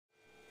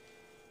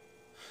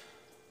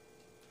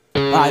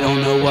I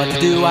don't know what to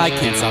do, I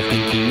can't stop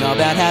thinking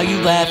about how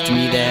you left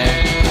me there.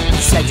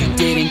 You said you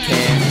didn't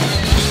care.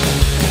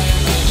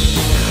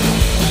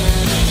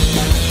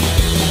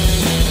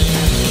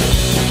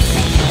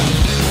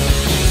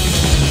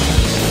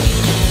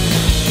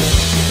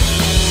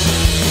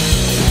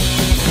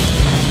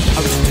 I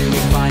was doing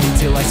fine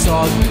until I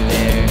saw you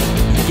there.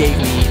 You gave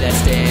me that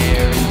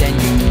stare, and then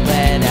you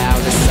let out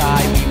a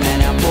sigh. We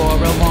went out for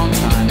a long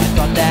time, I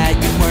thought that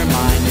you were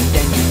mine, and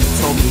then you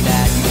told me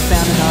that you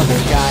found another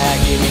guy. I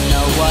didn't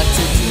know what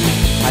to do,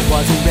 I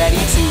wasn't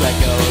ready to let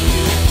go of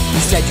you.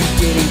 You said you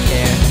didn't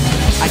care.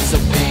 I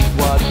still think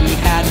what we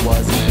had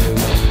wasn't true.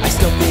 I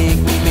still think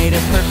we made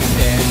a perfect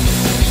pair.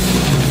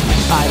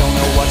 I don't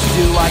know what to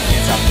do, I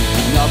can't stop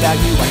thinking about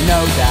you. I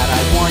know that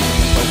I want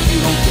you, but you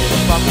don't give a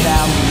fuck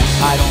about me.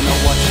 I don't know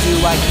what to do,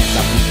 I can't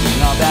stop thinking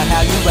about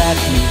how you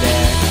left me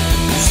there.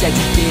 You said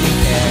you didn't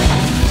care.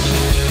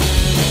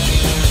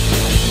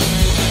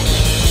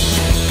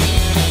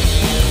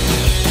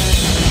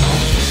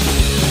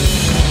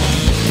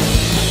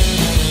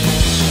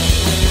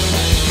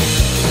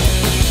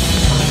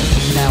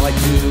 Now I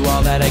do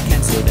all that I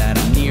can so that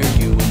I'm near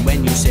you, and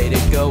when you say to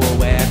go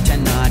away, I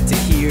tend not to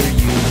hear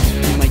you.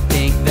 You might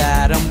think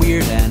that I'm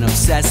weird and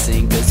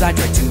obsessing, cause I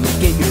tried to look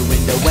in your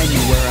window when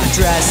you were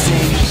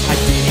undressing. I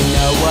didn't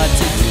know what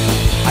to do,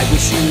 I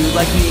wish you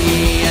liked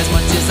me as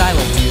much as I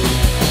loved you,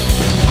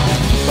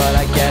 but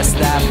I guess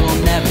that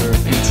will never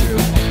be true.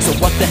 So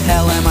what the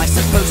hell am I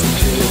supposed to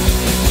do?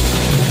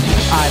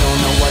 I don't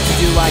know what to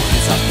do, I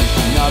can't stop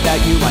thinking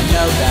about you. I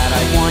know that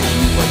I want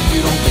you, but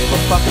you don't give a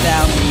fuck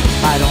about me.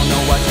 I don't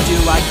know what to do,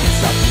 I can't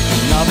stop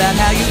thinking about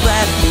how you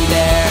left me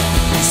there.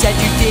 You said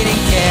you didn't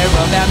care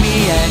about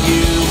me and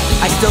you.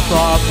 I still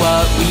thought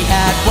what we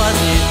had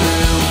wasn't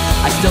true.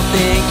 I still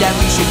think that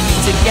we should be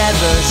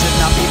together, should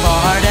not be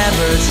apart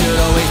ever, should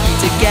always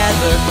be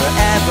together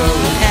forever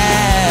and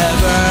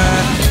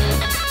ever.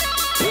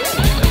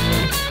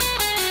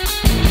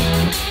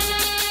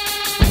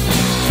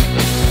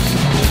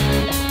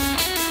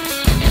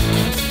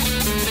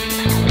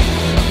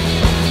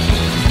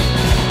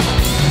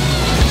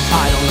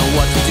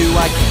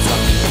 I can't stop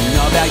thinking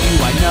about you.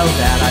 I know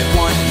that I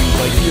want you,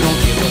 but you don't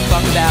give a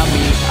fuck about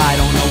me. I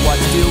don't know what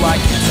to do, I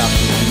can't stop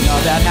thinking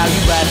about how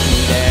you left me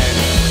there.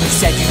 You